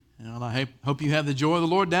Well, I hope you have the joy of the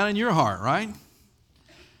Lord down in your heart, right?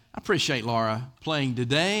 I appreciate Laura playing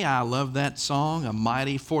today. I love that song, A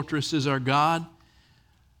Mighty Fortress is Our God.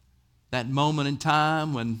 That moment in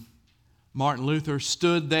time when Martin Luther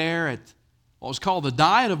stood there at what was called the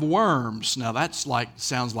Diet of Worms. Now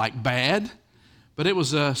sounds like bad, but it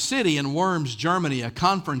was a city in Worms, Germany, a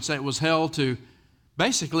conference that was held to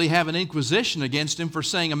basically have an inquisition against him for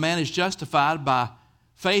saying a man is justified by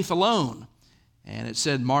faith alone. And it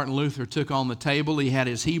said Martin Luther took on the table. He had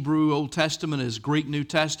his Hebrew Old Testament, his Greek New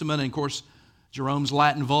Testament, and of course Jerome's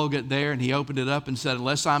Latin Vulgate there, and he opened it up and said,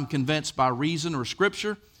 unless I'm convinced by reason or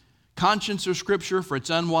Scripture, conscience or Scripture, for it's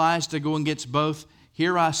unwise to go against both,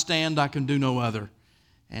 here I stand, I can do no other.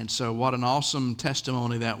 And so what an awesome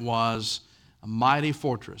testimony that was, a mighty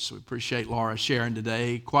fortress. We appreciate Laura sharing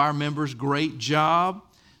today. Choir members, great job.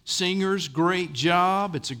 Singers, great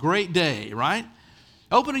job. It's a great day, right?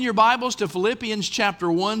 Opening your Bibles to Philippians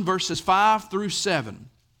chapter 1, verses 5 through 7.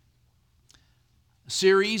 A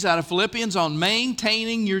series out of Philippians on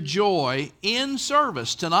maintaining your joy in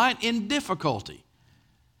service, tonight in difficulty.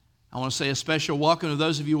 I want to say a special welcome to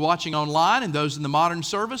those of you watching online and those in the modern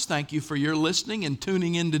service. Thank you for your listening and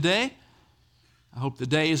tuning in today. I hope the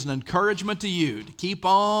day is an encouragement to you to keep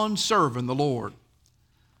on serving the Lord.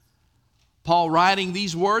 Paul writing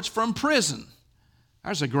these words from prison.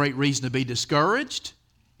 There's a great reason to be discouraged.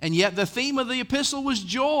 And yet the theme of the epistle was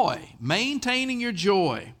joy, maintaining your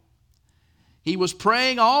joy. He was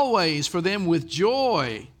praying always for them with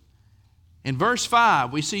joy. In verse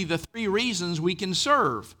 5, we see the three reasons we can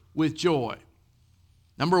serve with joy.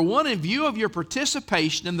 Number one, in view of your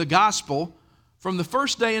participation in the gospel from the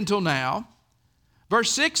first day until now. Verse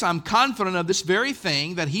 6, I'm confident of this very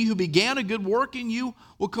thing, that he who began a good work in you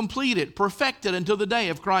will complete it, perfect it until the day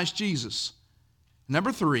of Christ Jesus.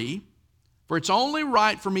 Number 3, for it's only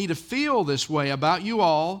right for me to feel this way about you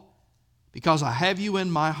all, because I have you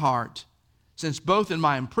in my heart, since both in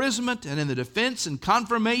my imprisonment and in the defense and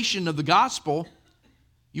confirmation of the gospel,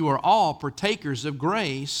 you are all partakers of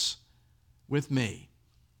grace with me.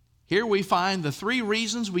 Here we find the three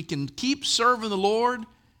reasons we can keep serving the Lord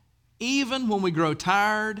even when we grow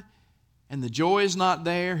tired and the joy is not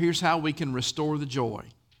there. Here's how we can restore the joy.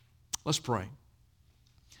 Let's pray.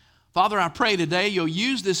 Father, I pray today you'll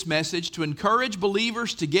use this message to encourage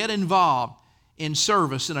believers to get involved in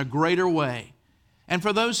service in a greater way. And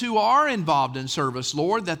for those who are involved in service,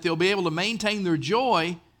 Lord, that they'll be able to maintain their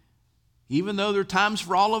joy, even though there are times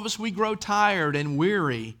for all of us we grow tired and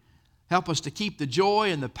weary. Help us to keep the joy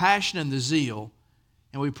and the passion and the zeal.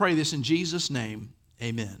 And we pray this in Jesus' name.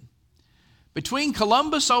 Amen. Between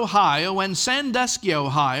Columbus, Ohio and Sandusky,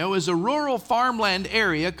 Ohio is a rural farmland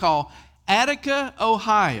area called Attica,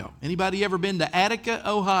 Ohio. Anybody ever been to Attica,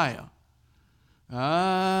 Ohio?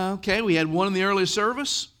 Okay, we had one in the early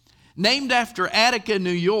service. Named after Attica,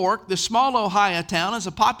 New York, the small Ohio town has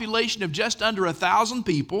a population of just under 1,000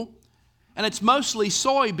 people, and it's mostly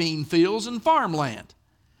soybean fields and farmland.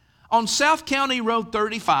 On South County Road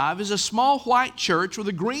 35 is a small white church with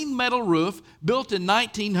a green metal roof built in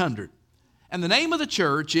 1900. And the name of the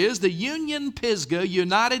church is the Union Pisgah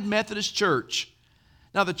United Methodist Church.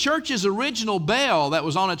 Now, the church's original bell that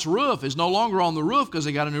was on its roof is no longer on the roof because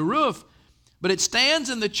they got a new roof, but it stands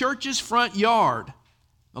in the church's front yard.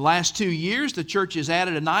 The last 2 years, the church has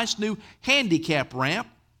added a nice new handicap ramp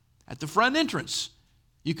at the front entrance.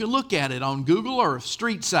 You can look at it on Google Earth,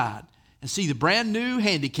 street side, and see the brand new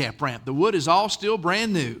handicap ramp. The wood is all still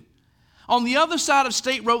brand new. On the other side of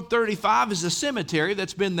State Road 35 is a cemetery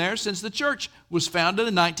that's been there since the church was founded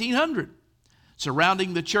in 1900.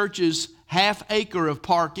 Surrounding the church's half-acre of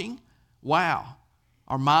parking,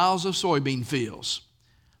 are miles of soybean fields.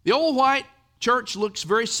 The old white church looks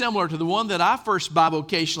very similar to the one that I first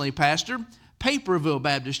bivocationally pastored, Paperville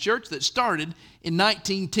Baptist Church, that started in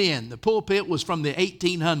 1910. The pulpit was from the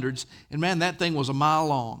 1800s, and man, that thing was a mile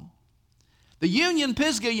long. The Union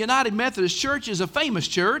Pisgah United Methodist Church is a famous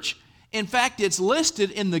church. In fact, it's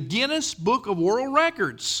listed in the Guinness Book of World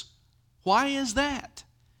Records. Why is that?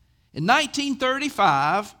 In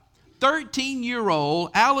 1935, 13-year-old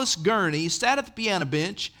Alice Gurney sat at the piano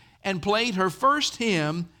bench and played her first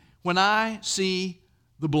hymn, When I See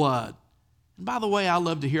the Blood. And by the way, I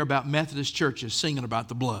love to hear about Methodist churches singing about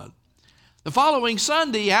the blood. The following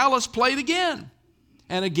Sunday, Alice played again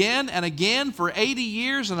and again and again for 80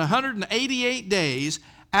 years and 188 days.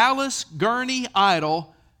 Alice Gurney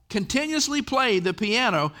Idle continuously played the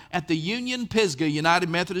piano at the Union Pisgah United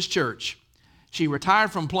Methodist Church. She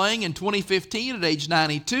retired from playing in 2015 at age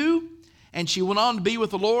 92, and she went on to be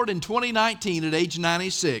with the Lord in 2019 at age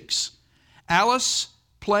 96. Alice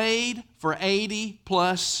played for 80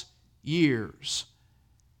 plus years.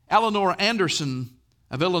 Eleanor Anderson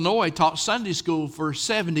of Illinois taught Sunday school for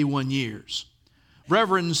 71 years.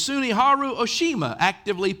 Reverend Suniharu Oshima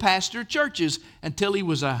actively pastored churches until he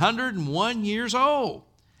was 101 years old.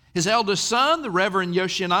 His eldest son, the Reverend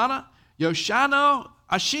Yoshino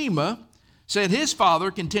Oshima, said his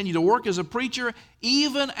father continued to work as a preacher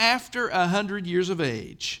even after 100 years of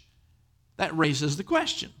age. That raises the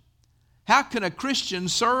question, how can a Christian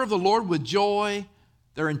serve the Lord with joy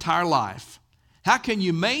their entire life? How can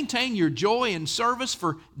you maintain your joy in service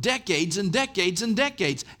for decades and decades and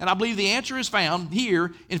decades? And I believe the answer is found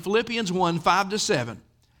here in Philippians 1, 5-7,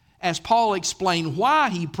 as Paul explained why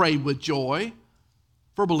he prayed with joy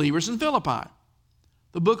for believers in Philippi.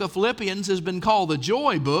 The book of Philippians has been called the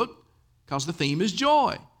joy book because the theme is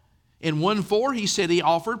joy. In 1:4, he said he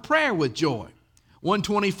offered prayer with joy.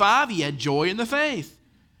 1:25, he had joy in the faith.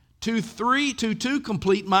 2:2,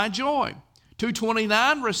 complete my joy.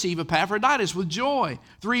 2:29, receive Epaphroditus with joy.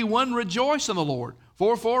 3:1, rejoice in the Lord.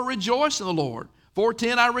 4:4, rejoice in the Lord.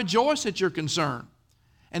 4:10, I rejoice at your concern.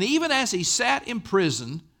 And even as he sat in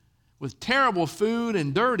prison with terrible food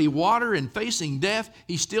and dirty water and facing death,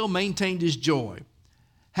 he still maintained his joy.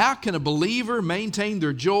 How can a believer maintain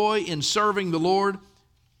their joy in serving the Lord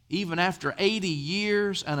even after 80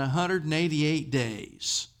 years and 188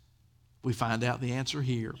 days? We find out the answer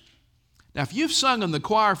here. Now, if you've sung in the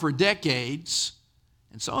choir for decades,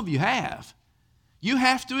 and some of you have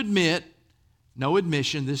to admit, no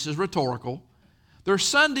admission, this is rhetorical, there's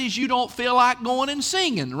Sundays you don't feel like going and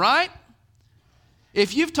singing, right?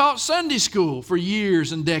 If you've taught Sunday school for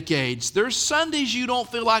years and decades, there's Sundays you don't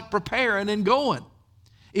feel like preparing and going.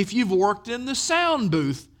 If you've worked in the sound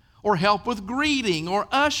booth or helped with greeting or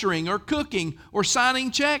ushering or cooking or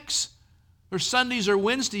signing checks, there's Sundays or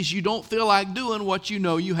Wednesdays you don't feel like doing what you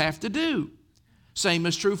know you have to do. Same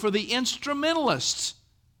is true for the instrumentalists.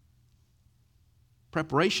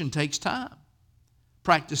 Preparation takes time.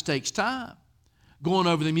 Practice takes time. Going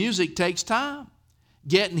over the music takes time.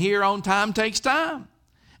 Getting here on time takes time.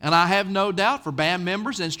 And I have no doubt for band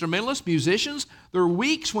members, instrumentalists, musicians, there are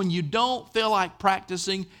weeks when you don't feel like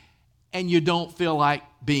practicing and you don't feel like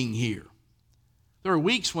being here. There are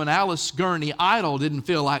weeks when Alice Gurney Idle didn't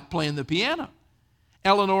feel like playing the piano.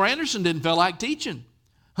 Eleanor Anderson didn't feel like teaching.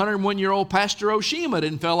 101-year-old Pastor Oshima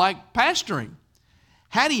didn't feel like pastoring.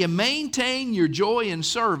 How do you maintain your joy in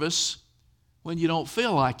service when you don't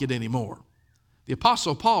feel like it anymore? The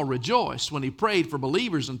Apostle Paul rejoiced when he prayed for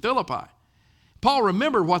believers in Philippi. Paul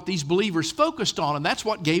remembered what these believers focused on, and that's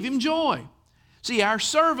what gave him joy. See, our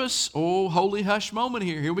service, holy hush moment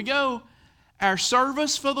here we go. Our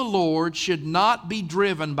service for the Lord should not be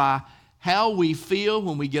driven by how we feel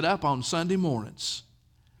when we get up on Sunday mornings,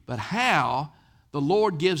 but how the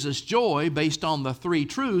Lord gives us joy based on the three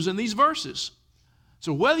truths in these verses.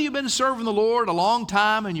 So whether you've been serving the Lord a long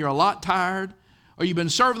time and you're a lot tired, or you've been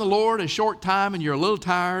serving the Lord a short time and you're a little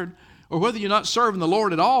tired, or whether you're not serving the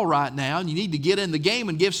Lord at all right now and you need to get in the game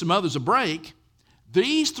and give some others a break,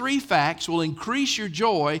 these three facts will increase your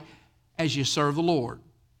joy as you serve the Lord.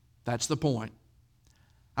 That's the point.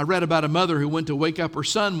 I read about a mother who went to wake up her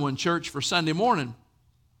son one church for Sunday morning.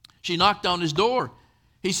 She knocked on his door.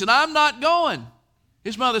 He said, I'm not going.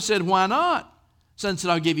 His mother said, why not? Son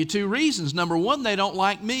said, I'll give you two reasons. Number one, they don't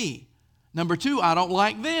like me. Number two, I don't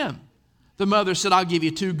like them. The mother said, I'll give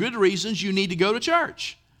you two good reasons you need to go to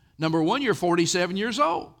church. Number one, you're 47 years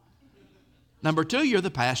old. Number two, you're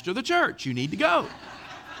the pastor of the church. You need to go.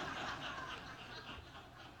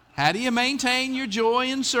 How do you maintain your joy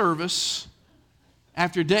in service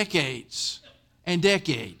after decades and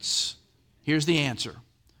decades? Here's the answer.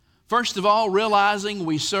 First of all, realizing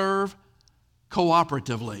we serve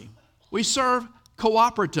cooperatively. We serve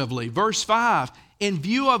cooperatively. Verse 5, in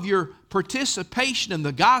view of your participation in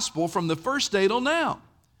the gospel from the first day till now.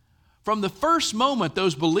 From the first moment,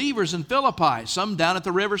 those believers in Philippi, some down at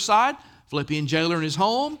the riverside, Philippian jailer in his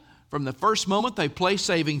home, from the first moment they placed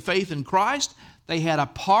saving faith in Christ, they had a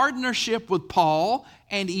partnership with Paul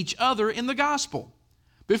and each other in the gospel.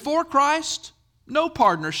 Before Christ, no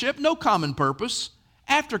partnership, no common purpose.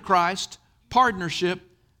 After Christ, partnership,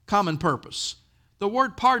 common purpose. The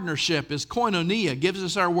word partnership is koinonia, gives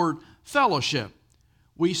us our word fellowship.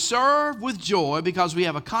 We serve with joy because we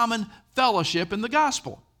have a common fellowship in the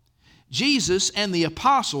gospel. Jesus and the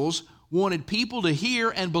apostles wanted people to hear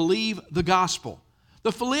and believe the gospel.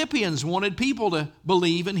 The Philippians wanted people to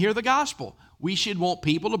believe and hear the gospel. We should want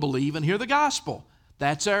people to believe and hear the gospel.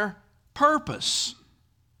 That's our purpose.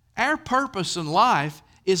 Our purpose in life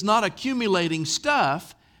is not accumulating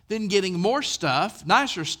stuff, then getting more stuff,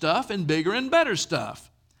 nicer stuff, and bigger and better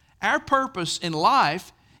stuff. Our purpose in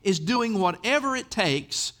life is doing whatever it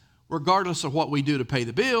takes, regardless of what we do to pay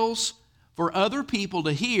the bills, for other people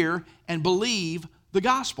to hear and believe the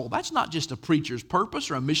gospel. That's not just a preacher's purpose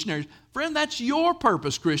or a missionary's. Friend, that's your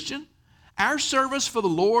purpose, Christian. Our service for the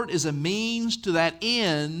Lord is a means to that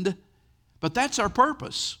end, but that's our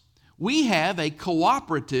purpose. We have a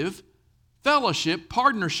cooperative fellowship,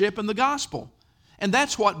 partnership in the gospel. And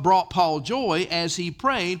that's what brought Paul joy as he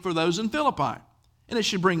prayed for those in Philippi. And it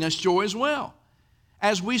should bring us joy as well.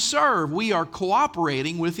 As we serve, we are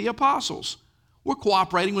cooperating with the apostles. We're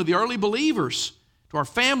cooperating with the early believers, to our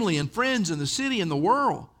family and friends in the city and the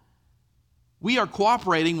world. We are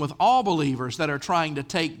cooperating with all believers that are trying to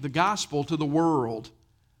take the gospel to the world.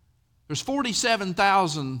 There's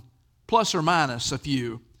 47,000 plus or minus a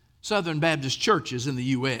few Southern Baptist churches in the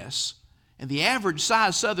U.S., and the average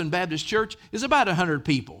size Southern Baptist church is about 100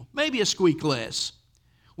 people, maybe a squeak less.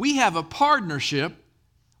 We have a partnership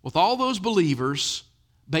with all those believers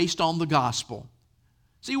based on the gospel.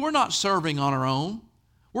 See, we're not serving on our own.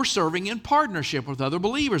 We're serving in partnership with other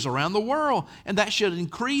believers around the world, and that should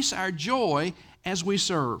increase our joy as we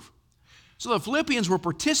serve. So the Philippians were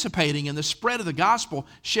participating in the spread of the gospel,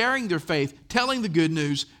 sharing their faith, telling the good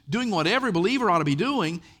news, doing what every believer ought to be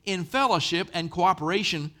doing in fellowship and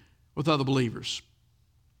cooperation with other believers.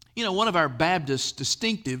 You know, one of our Baptist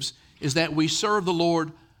distinctives is that we serve the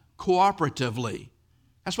Lord cooperatively.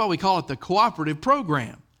 That's why we call it the cooperative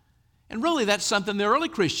program. And really, that's something the early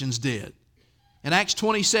Christians did. In Acts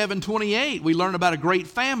 27:28, we learn about a great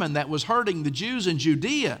famine that was hurting the Jews in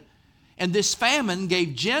Judea. And this famine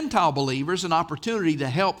gave Gentile believers an opportunity to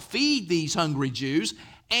help feed these hungry Jews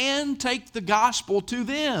and take the gospel to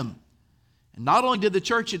them. And not only did the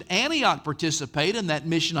church at Antioch participate in that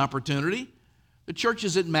mission opportunity, the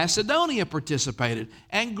churches at Macedonia participated,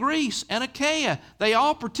 and Greece and Achaia. They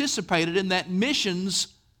all participated in that missions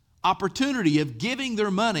opportunity of giving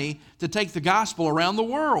their money to take the gospel around the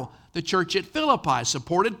world. The church at Philippi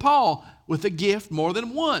supported Paul with a gift more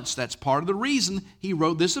than once. That's part of the reason he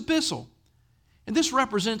wrote this epistle. And this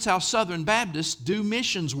represents how Southern Baptists do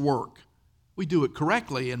missions work. We do it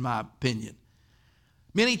correctly, in my opinion.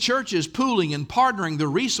 Many churches pooling and partnering their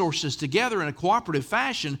resources together in a cooperative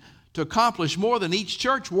fashion to accomplish more than each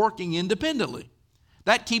church working independently.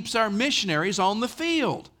 That keeps our missionaries on the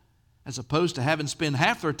field, as opposed to having to spend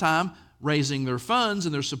half their time raising their funds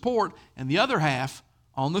and their support and the other half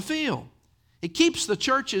on the field. It keeps the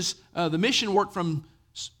churches, the mission work from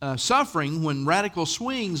suffering when radical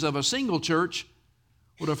swings of a single church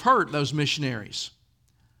would have hurt those missionaries.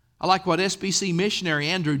 I like what SBC missionary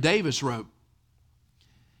Andrew Davis wrote.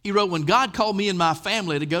 He wrote, "When God called me and my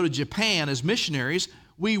family to go to Japan as missionaries,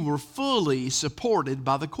 we were fully supported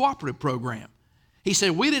by the cooperative program." He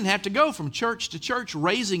said, "We didn't have to go from church to church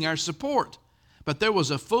raising our support, but there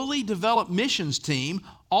was a fully developed missions team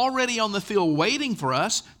already on the field waiting for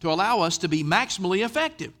us to allow us to be maximally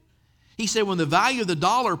effective." He said, "When the value of the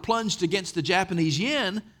dollar plunged against the Japanese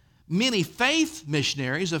yen, many faith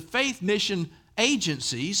missionaries of faith mission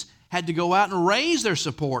agencies had to go out and raise their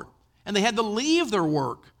support, and they had to leave their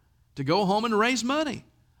work to go home and raise money.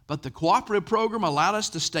 But the cooperative program allowed us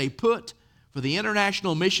to stay put, for the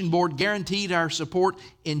International Mission Board guaranteed our support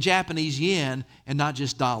in Japanese yen and not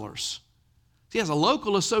just dollars." See, as a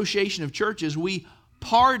local association of churches, we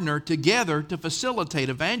partner together to facilitate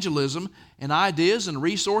evangelism and ideas and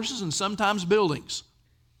resources and sometimes buildings.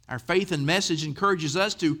 Our faith and message encourages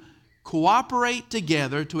us to cooperate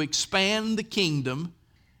together to expand the kingdom,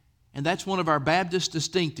 and that's one of our Baptist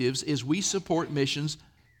distinctives, is we support missions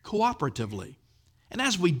cooperatively. And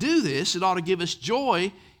as we do this, it ought to give us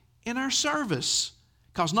joy in our service,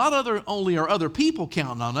 because not only are other people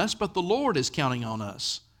counting on us, but the Lord is counting on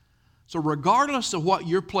us. So regardless of what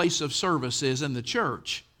your place of service is in the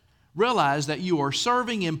church, realize that you are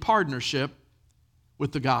serving in partnership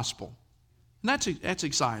with the gospel. And that's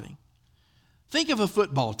exciting. Think of a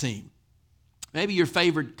football team, maybe your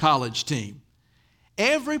favorite college team.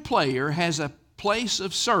 Every player has a place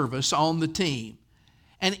of service on the team.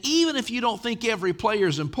 And even if you don't think every player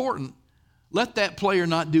is important, let that player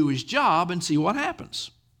not do his job and see what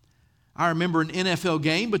happens. I remember an NFL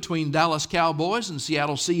game between Dallas Cowboys and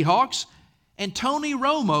Seattle Seahawks, and Tony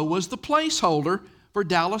Romo was the placeholder for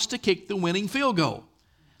Dallas to kick the winning field goal.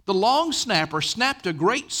 The long snapper snapped a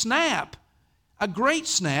great snap, but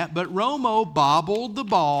Romo bobbled the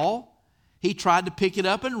ball. He tried to pick it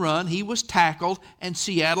up and run. He was tackled, and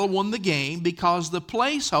Seattle won the game because the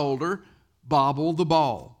placeholder bobbled the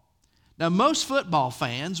ball. Now, most football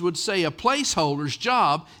fans would say a placeholder's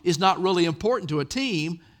job is not really important to a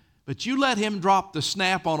team, but you let him drop the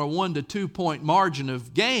snap on a 1 to 2 point margin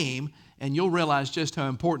of game, and you'll realize just how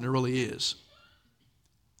important it really is.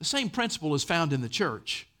 The same principle is found in the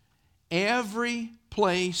church. Every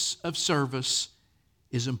place of service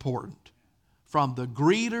is important. From the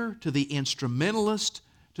greeter to the instrumentalist,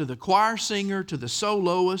 to the choir singer, to the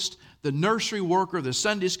soloist, the nursery worker, the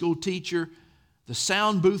Sunday school teacher, the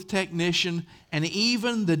sound booth technician, and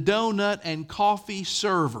even the donut and coffee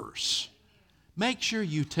servers. Make sure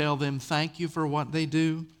you tell them thank you for what they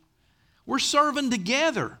do. We're serving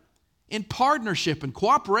together in partnership and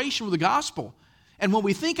cooperation with the gospel. And when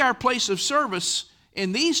we think our place of service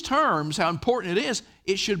in these terms, how important it is,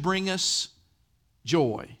 it should bring us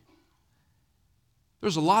joy.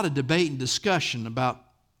 There's a lot of debate and discussion about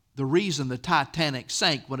the reason the Titanic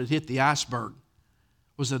sank when it hit the iceberg.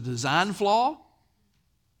 Was it a design flaw?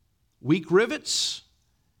 Weak rivets?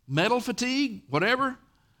 Metal fatigue? Whatever?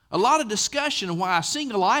 A lot of discussion on why a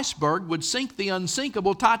single iceberg would sink the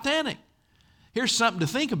unsinkable Titanic. Here's something to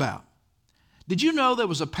think about. Did you know there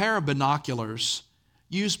was a pair of binoculars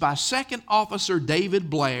used by Second Officer David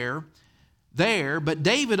Blair there, but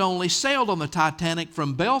David only sailed on the Titanic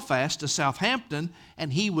from Belfast to Southampton,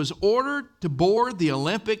 and he was ordered to board the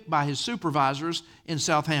Olympic by his supervisors in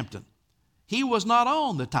Southampton. He was not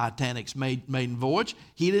on the Titanic's maiden voyage.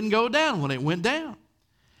 He didn't go down when it went down.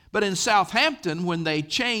 But in Southampton, when they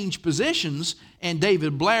changed positions and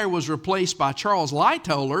David Blair was replaced by Charles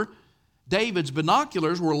Lightoller, David's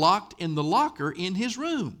binoculars were locked in the locker in his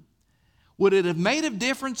room. Would it have made a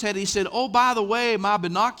difference had he said, oh, by the way, my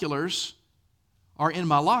binoculars are in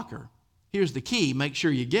my locker. Here's the key, make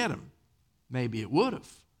sure you get them. Maybe it would have,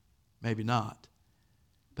 maybe not.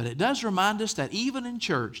 But it does remind us that even in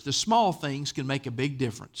church, the small things can make a big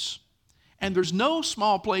difference. And there's no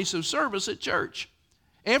small place of service at church.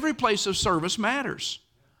 Every place of service matters.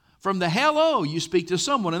 From the hello you speak to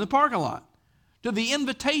someone in the parking lot, to the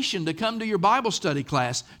invitation to come to your Bible study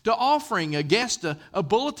class, to offering a guest a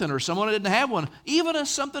bulletin or someone who didn't have one, even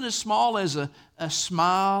something as small as a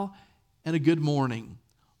smile and a good morning.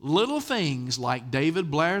 Little things like David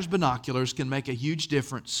Blair's binoculars can make a huge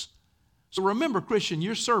difference. So remember, Christian,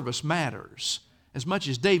 your service matters as much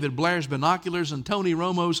as David Blair's binoculars and Tony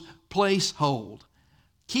Romo's place hold.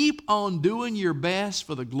 Keep on doing your best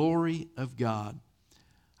for the glory of God.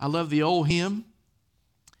 I love the old hymn,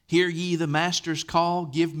 hear ye the Master's call,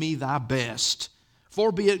 give me thy best.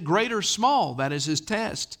 For be it great or small, that is his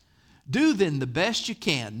test. Do then the best you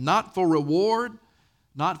can, not for reward,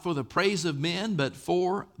 not for the praise of men, but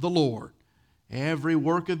for the Lord. Every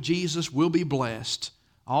work of Jesus will be blessed.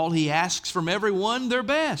 All he asks from everyone, their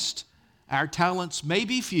best. Our talents may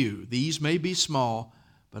be few, these may be small,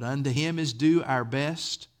 but unto him is due our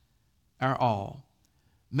best, our all.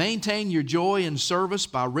 Maintain your joy in service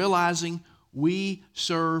by realizing we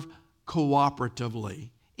serve cooperatively,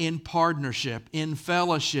 in partnership, in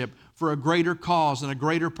fellowship, for a greater cause and a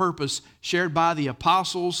greater purpose shared by the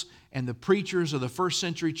apostles and the preachers of the first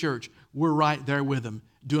century church. We're right there with them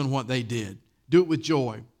doing what they did. Do it with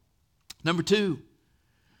joy. Number 2,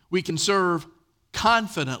 we can serve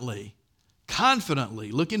confidently.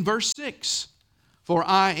 Confidently. Look in verse 6. For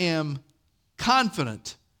I am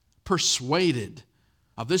confident, persuaded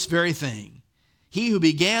of this very thing. He who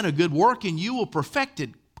began a good work in you will perfect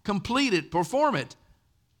it, complete it, perform it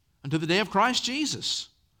unto the day of Christ Jesus.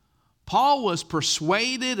 Paul was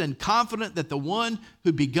persuaded and confident that the one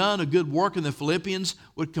who begun a good work in the Philippians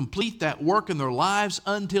would complete that work in their lives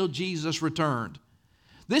until Jesus returned.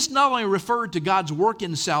 This not only referred to God's work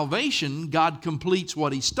in salvation, God completes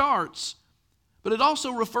what he starts, but it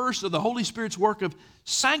also refers to the Holy Spirit's work of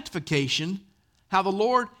sanctification, how the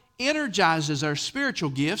Lord energizes our spiritual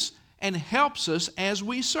gifts and helps us as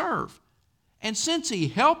we serve. And since he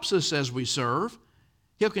helps us as we serve,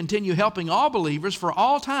 he'll continue helping all believers for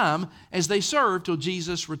all time as they serve till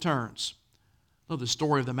Jesus returns. I know the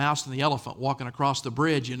story of the mouse and the elephant walking across the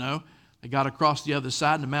bridge, you know. They got across the other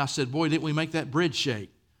side and the mouse said, boy, didn't we make that bridge shake?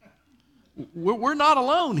 We're not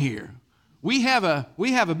alone here. We have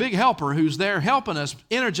a big helper who's there helping us,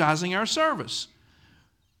 energizing our service.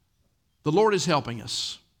 The Lord is helping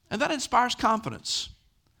us, and that inspires confidence.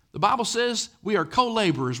 The Bible says we are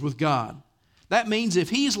co-laborers with God. That means if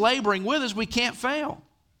he's laboring with us, we can't fail.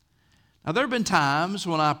 Now, there have been times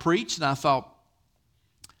when I preached and I thought,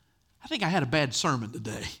 I think I had a bad sermon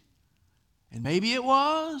today. And maybe it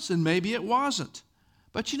was, and maybe it wasn't.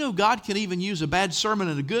 But you know, God can even use a bad sermon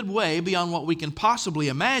in a good way beyond what we can possibly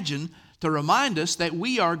imagine to remind us that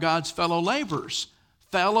we are God's fellow laborers,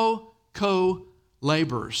 fellow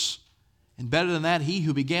co-laborers. And better than that, he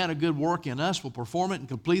who began a good work in us will perform it and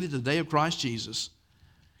complete it to the day of Christ Jesus.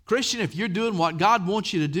 Christian, if you're doing what God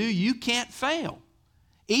wants you to do, you can't fail.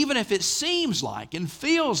 Even if it seems like and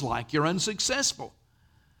feels like you're unsuccessful.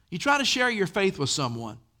 You try to share your faith with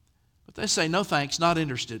someone, but they say, no thanks, not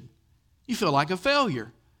interested. You feel like a failure.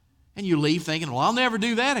 And you leave thinking, well, I'll never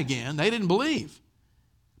do that again. They didn't believe.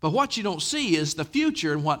 But what you don't see is the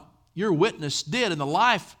future and what your witness did in the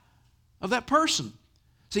life of that person.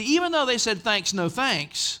 See, even though they said thanks, no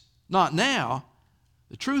thanks, not now,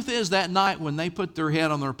 the truth is that night when they put their head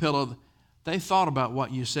on their pillow, they thought about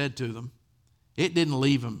what you said to them. It didn't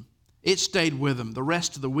leave them. It stayed with them the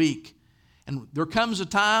rest of the week. And there comes a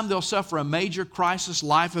time they'll suffer a major crisis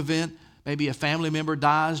life event. Maybe a family member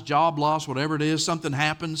dies, job loss, whatever it is, something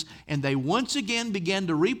happens, and they once again begin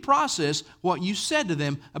to reprocess what you said to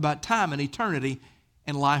them about time and eternity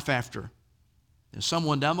and life after. And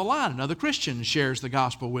someone down the line, another Christian, shares the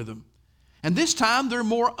gospel with them. And this time they're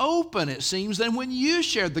more open, it seems, than when you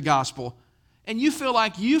shared the gospel. And you feel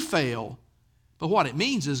like you fail. But what it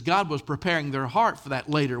means is God was preparing their heart for that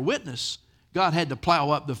later witness. God had to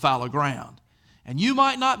plow up the fallow ground. And you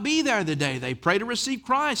might not be there the day they pray to receive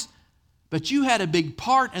Christ, but you had a big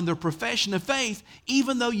part in their profession of faith,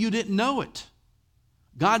 even though you didn't know it.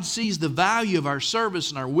 God sees the value of our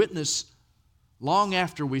service and our witness long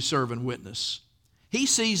after we serve and witness. He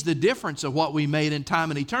sees the difference of what we made in time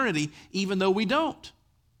and eternity, even though we don't.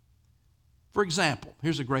 For example,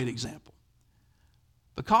 here's a great example.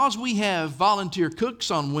 Because we have volunteer cooks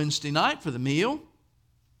on Wednesday night for the meal,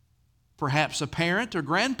 perhaps a parent or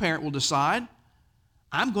grandparent will decide,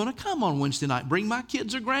 I'm going to come on Wednesday night, bring my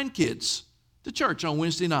kids or grandkids to church on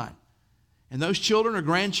Wednesday night. And those children or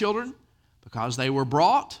grandchildren, because they were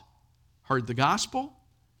brought, heard the gospel,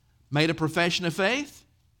 made a profession of faith,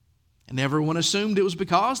 and everyone assumed it was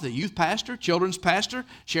because the youth pastor, children's pastor,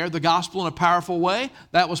 shared the gospel in a powerful way.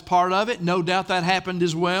 That was part of it. No doubt that happened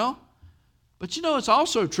as well. But you know, it's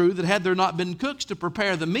also true that had there not been cooks to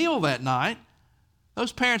prepare the meal that night,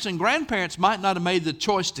 those parents and grandparents might not have made the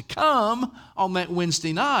choice to come on that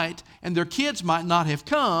Wednesday night, and their kids might not have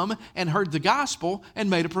come and heard the gospel and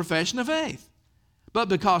made a profession of faith. But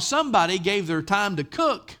because somebody gave their time to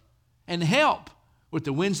cook and help with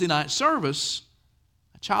the Wednesday night service,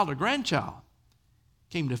 a child or grandchild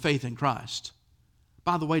came to faith in Christ.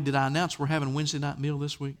 By the way, did I announce we're having a Wednesday night meal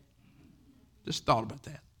this week? Just thought about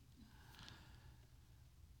that.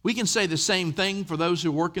 We can say the same thing for those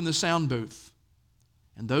who work in the sound booth,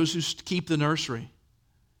 and those who keep the nursery,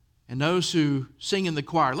 and those who sing in the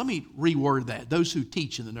choir. Let me reword that. Those who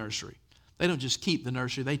teach in the nursery. They don't just keep the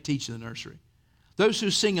nursery, they teach in the nursery. Those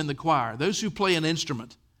who sing in the choir, those who play an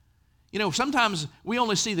instrument. You know, sometimes we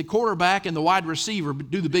only see the quarterback and the wide receiver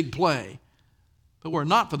do the big play, but were it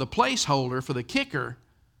not for the placeholder, for the kicker,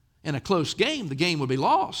 in a close game, the game would be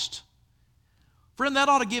lost. Friend, that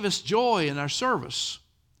ought to give us joy in our service.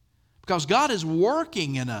 Because God is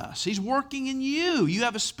working in us. He's working in you. You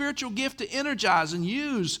have a spiritual gift to energize and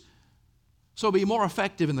use so be more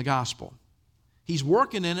effective in the gospel. He's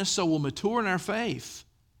working in us so we'll mature in our faith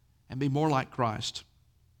and be more like Christ.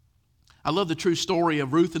 I love the true story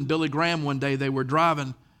of Ruth and Billy Graham. One day they were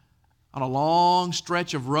driving on a long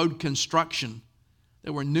stretch of road construction.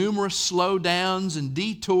 There were numerous slowdowns and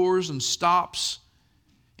detours and stops.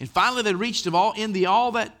 And finally, they reached the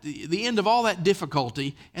end of all that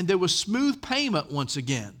difficulty, and there was smooth pavement once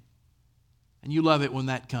again. And you love it when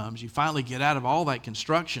that comes. You finally get out of all that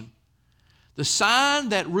construction. The sign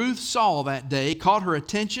that Ruth saw that day caught her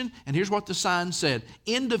attention, and here's what the sign said: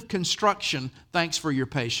 "End of construction, thanks for your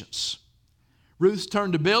patience." Ruth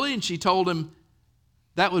turned to Billy, and she told him,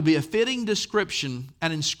 that would be a fitting description,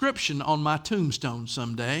 an inscription on my tombstone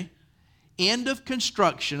someday. End of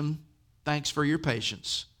construction, thanks for your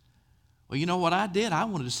patience. Well, you know what I did? I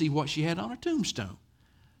wanted to see what she had on her tombstone.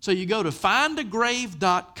 So you go to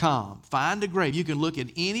findagrave.com. Find a grave. You can look at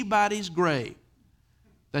anybody's grave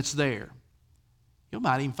that's there. You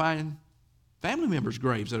might even find family members'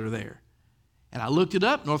 graves that are there. And I looked it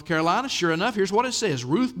up, North Carolina. Sure enough, here's what it says.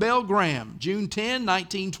 Ruth Bell Graham, June 10,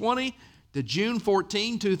 1920 to June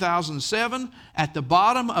 14, 2007. At the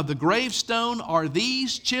bottom of the gravestone are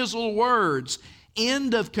these chiseled words: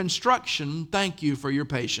 "End of construction, thank you for your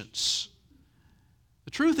patience."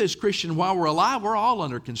 The truth is, Christian, while we're alive, we're all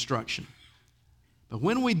under construction. But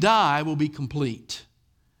when we die, we'll be complete.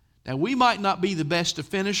 Now, we might not be the best of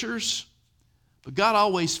finishers, but God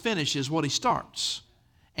always finishes what He starts.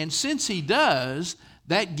 And since He does,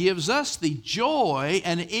 that gives us the joy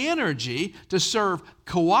and energy to serve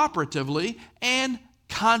cooperatively and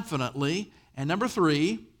confidently. And number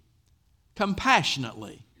 3,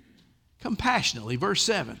 compassionately. Compassionately, verse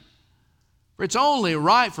 7. "For it's only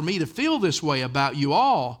right for me to feel this way about you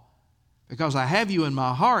all, because I have you in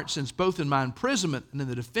my heart, since both in my imprisonment and in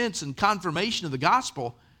the defense and confirmation of the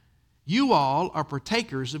gospel, you all are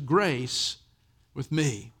partakers of grace with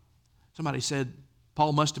me." Somebody said,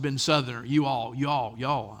 Paul must have been Southerner. You all.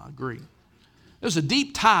 I agree. There was a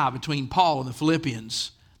deep tie between Paul and the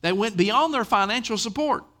Philippians that went beyond their financial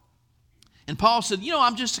support. And Paul said,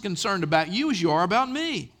 I'm just as concerned about you as you are about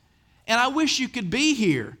me. And I wish you could be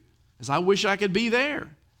here as I wish I could be there.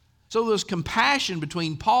 So there was compassion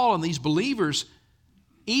between Paul and these believers,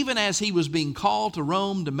 even as he was being called to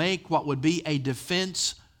Rome to make what would be a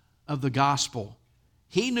defense of the gospel.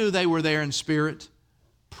 He knew they were there in spirit,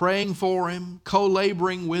 praying for him,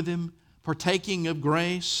 co-laboring with him, partaking of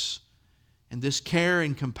grace. And this care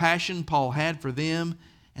and compassion Paul had for them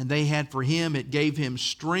and they had for him, it gave him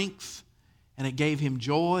strength and it gave him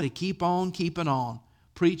joy to keep on keeping on,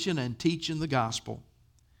 preaching and teaching the gospel.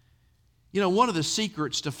 One of the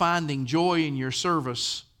secrets to finding joy in your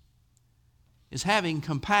service is having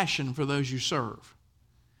compassion for those you serve.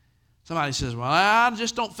 Somebody says, well, I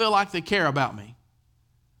just don't feel like they care about me.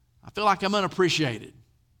 I feel like I'm unappreciated.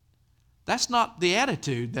 That's not the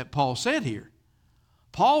attitude that Paul said here.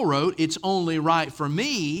 Paul wrote, it's only right for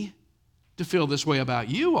me to feel this way about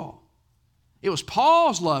you all. It was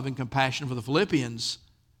Paul's love and compassion for the Philippians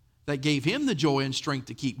that gave him the joy and strength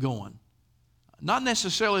to keep going. Not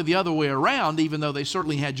necessarily the other way around, even though they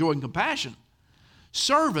certainly had joy and compassion.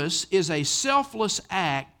 Service is a selfless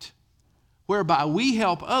act whereby we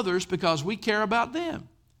help others because we care about them.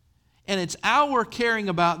 And it's our caring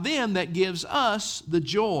about them that gives us the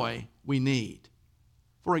joy we need.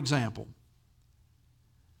 For example,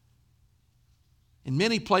 in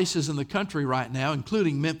many places in the country right now,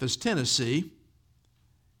 including Memphis, Tennessee,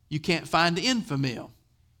 you can't find Enfamil.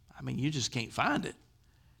 You just can't find it.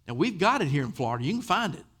 Now, we've got it here in Florida. You can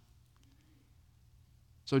find it.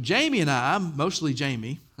 So Jamie and I, mostly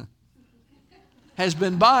Jamie, has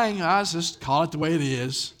been buying, I just call it the way it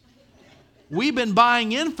is. We've been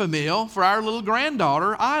buying Enfamil for our little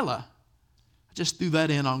granddaughter, Isla. I just threw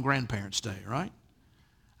that in on Grandparents' Day, right?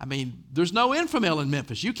 There's no Enfamil in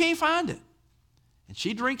Memphis. You can't find it. And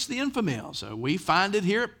she drinks the Enfamil. So we find it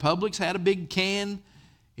here at Publix, had a big can.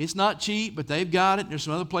 It's not cheap, but they've got it. There's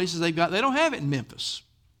some other places they don't have it in Memphis.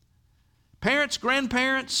 Parents,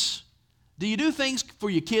 grandparents, do you do things for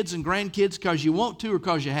your kids and grandkids because you want to or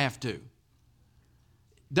because you have to?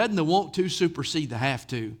 Doesn't the want to supersede the have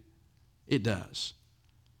to? It does.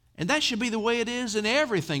 And that should be the way it is in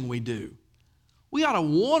everything we do. We ought to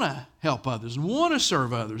want to help others and want to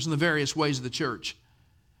serve others in the various ways of the church.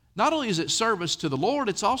 Not only is it service to the Lord,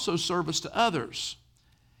 it's also service to others.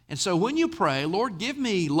 And so when you pray, Lord, give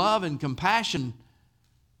me love and compassion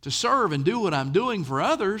to serve and do what I'm doing for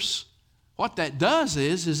others, what that does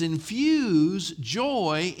is infuse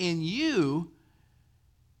joy in you.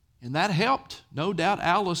 And that helped, no doubt,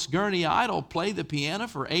 Alice Gurney Idle play the piano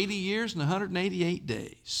for 80 years and 188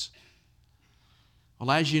 days.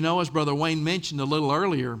 Well, as you know, as Brother Wayne mentioned a little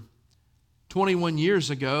earlier, 21 years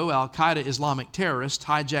ago, Al-Qaeda Islamic terrorists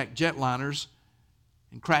hijacked jetliners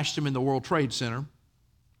and crashed them in the World Trade Center.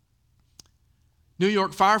 New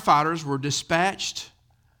York firefighters were dispatched,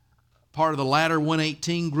 part of the Ladder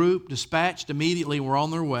 118 group, dispatched immediately, were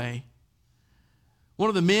on their way. One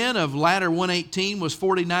of the men of Ladder 118 was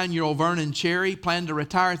 49-year-old Vernon Cherry, planned to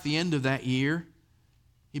retire at the end of that year.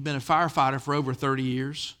 He'd been a firefighter for over 30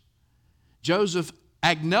 years. Joseph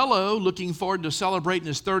Agnello, looking forward to celebrating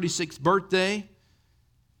his 36th birthday.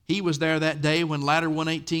 He was there that day when Ladder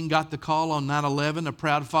 118 got the call on 9/11, a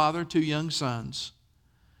proud father, 2 young sons.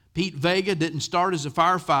 Pete Vega didn't start as a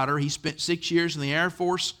firefighter. He spent 6 years in the Air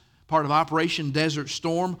Force, part of Operation Desert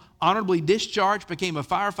Storm, honorably discharged, became a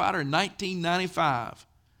firefighter in 1995.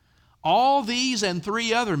 All these and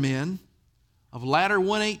 3 other men of Ladder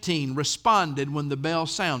 118 responded when the bell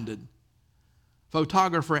sounded.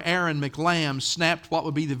 Photographer Aaron McLam snapped what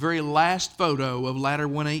would be the very last photo of Ladder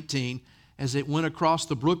 118 as it went across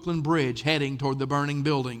the Brooklyn Bridge heading toward the burning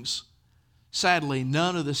buildings. Sadly,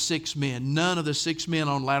 none of the 6 men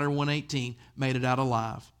on Ladder 118 made it out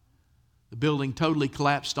alive. The building totally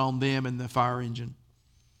collapsed on them and the fire engine.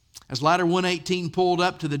 As Ladder 118 pulled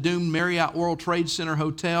up to the doomed Marriott World Trade Center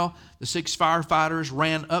Hotel, the 6 firefighters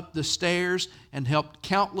ran up the stairs and helped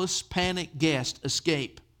countless panicked guests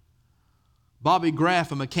escape. Bobby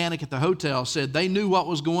Graff, a mechanic at the hotel, said they knew what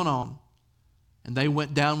was going on, and they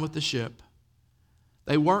went down with the ship.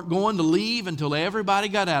 They weren't going to leave until everybody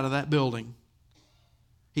got out of that building.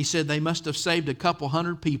 He said they must have saved a couple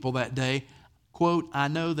hundred people that day. Quote, I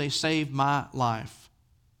know they saved my life.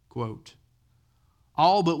 Quote.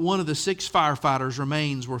 All but one of the 6 firefighters'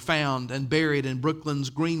 remains were found and buried in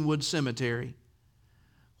Brooklyn's Greenwood Cemetery.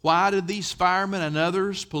 Why did these firemen and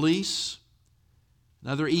others, police, and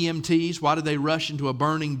other EMTs, why did they rush into a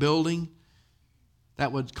burning building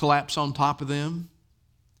that would collapse on top of them?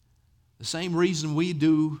 The same reason we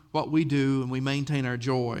do what we do and we maintain our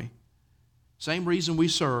joy. Same reason we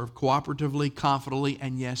serve, cooperatively, confidently,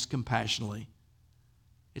 and yes, compassionately.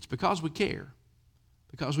 It's because we care,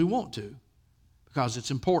 because we want to, because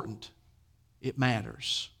it's important. It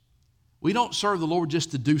matters. We don't serve the Lord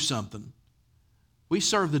just to do something. We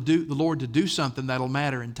serve the Lord to do something that'll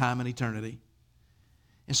matter in time and eternity.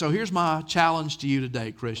 And so here's my challenge to you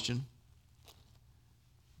today, Christian.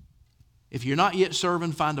 If you're not yet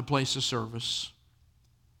serving, find a place of service.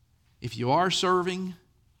 If you are serving,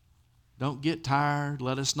 don't get tired.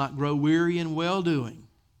 Let us not grow weary in well-doing.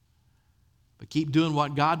 But keep doing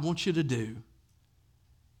what God wants you to do.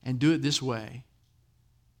 And do it this way.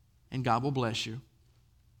 And God will bless you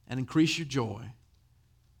and increase your joy.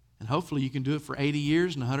 And hopefully you can do it for 80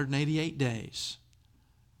 years and 188 days.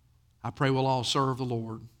 I pray we'll all serve the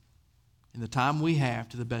Lord in the time we have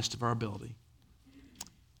to the best of our ability.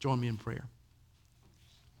 Join me in prayer.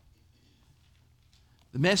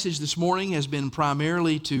 The message this morning has been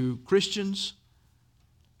primarily to Christians.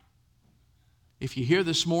 If you're here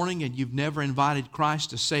this morning and you've never invited Christ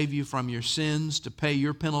to save you from your sins, to pay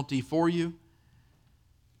your penalty for you,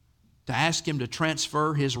 to ask Him to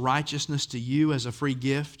transfer His righteousness to you as a free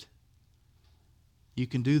gift, you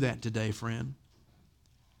can do that today, friend.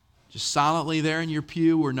 Just silently there in your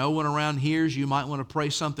pew where no one around hears, you might want to pray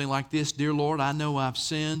something like this. Dear Lord, I know I've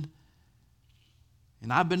sinned,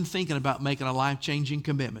 and I've been thinking about making a life-changing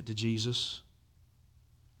commitment to Jesus.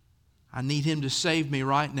 I need Him to save me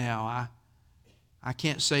right now. I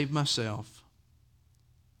can't save myself.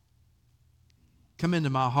 Come into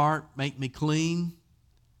my heart, make me clean.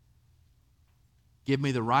 Give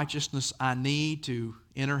me the righteousness I need to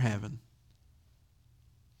enter heaven.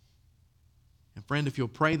 And friend, if you'll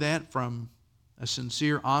pray that from a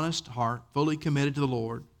sincere, honest heart, fully committed to the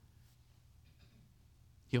Lord,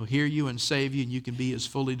 He'll hear you and save you, and you can be His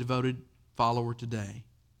fully devoted follower today.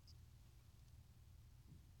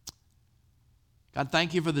 God,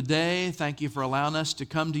 thank you for the day. Thank you for allowing us to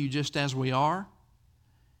come to you just as we are.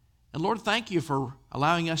 And Lord, thank you for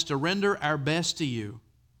allowing us to render our best to you.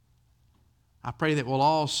 I pray that we'll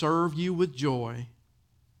all serve you with joy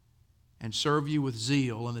and serve you with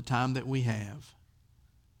zeal in the time that we have,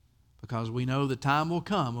 because we know the time will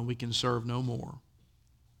come when we can serve no more.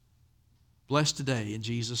 Bless today. In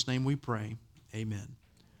Jesus' name we pray. Amen.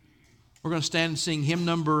 We're going to stand and sing hymn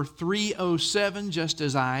number 307, Just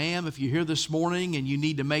As I Am. If you're here this morning and you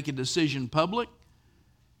need to make a decision public,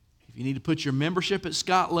 if you need to put your membership at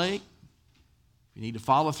Scott Lake, if you need to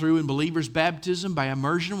follow through in believer's baptism by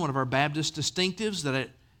immersion, one of our Baptist distinctives that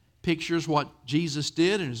it pictures what Jesus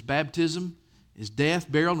did in His baptism, His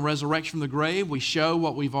death, burial, and resurrection from the grave. We show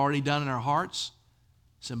what we've already done in our hearts.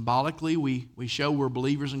 Symbolically, we show we're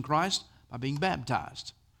believers in Christ by being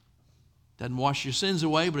baptized. Doesn't wash your sins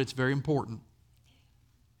away, but it's very important.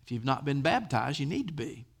 If you've not been baptized, you need to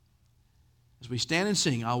be. As we stand and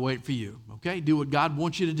sing, I'll wait for you. Okay? Do what God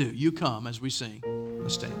wants you to do. You come as we sing.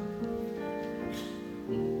 Let's stand.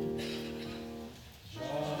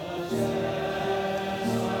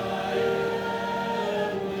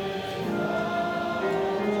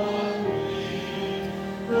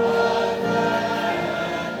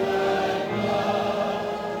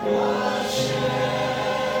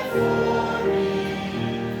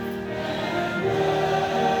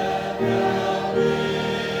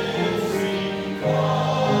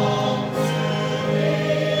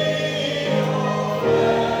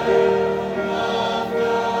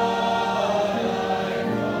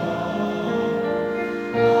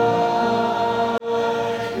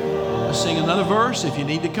 If you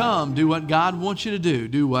need to come, do what God wants you to do.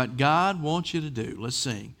 Do what God wants you to do. Let's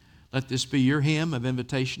sing. Let this be your hymn of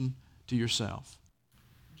invitation to yourself.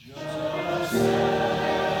 Just as I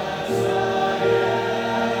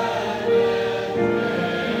am, waiting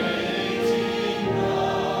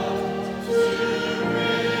not to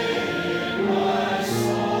rid my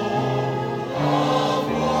soul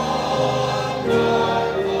of what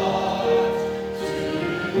dark thoughts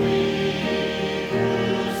to me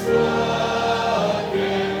whose love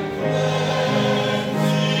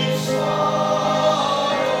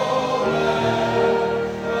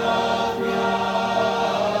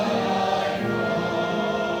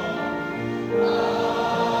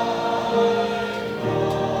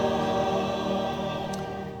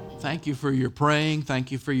Thank you for your praying.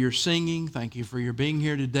 Thank you for your singing. Thank you for your being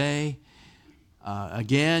here today.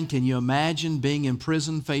 Again, can you imagine being in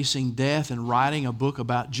prison, facing death, and writing a book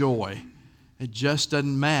about joy? It just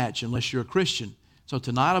doesn't match unless you're a Christian. So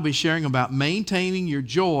tonight I'll be sharing about maintaining your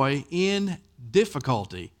joy in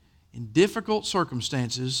difficulty, in difficult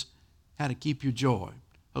circumstances, how to keep your joy.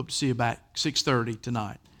 Hope to see you back 6:30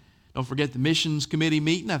 tonight. Don't forget the missions committee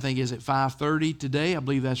meeting, I think, is at 5:30 today. I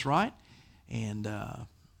believe that's right. And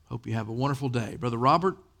hope you have a wonderful day. Brother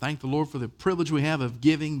Robert, thank the Lord for the privilege we have of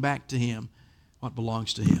giving back to Him what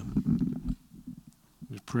belongs to Him.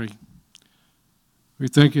 We pray. We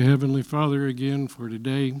thank you, Heavenly Father, again for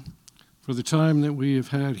today, for the time that we have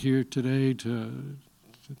had here today to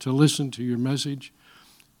listen to your message.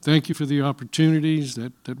 Thank you for the opportunities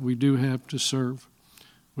that we do have to serve.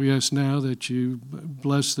 We ask now that you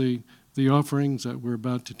bless the offerings that we're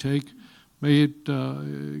about to take. May it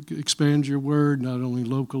expand your word, not only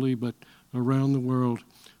locally, but around the world.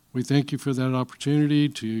 We thank you for that opportunity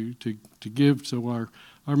to give so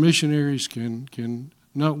our missionaries can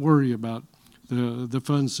not worry about the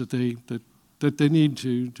funds that they need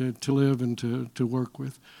to live and to work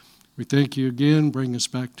with. We thank you again. Bring us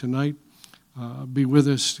back tonight. Be with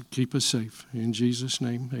us. Keep us safe. In Jesus'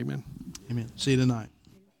 name, amen. Amen. See you tonight.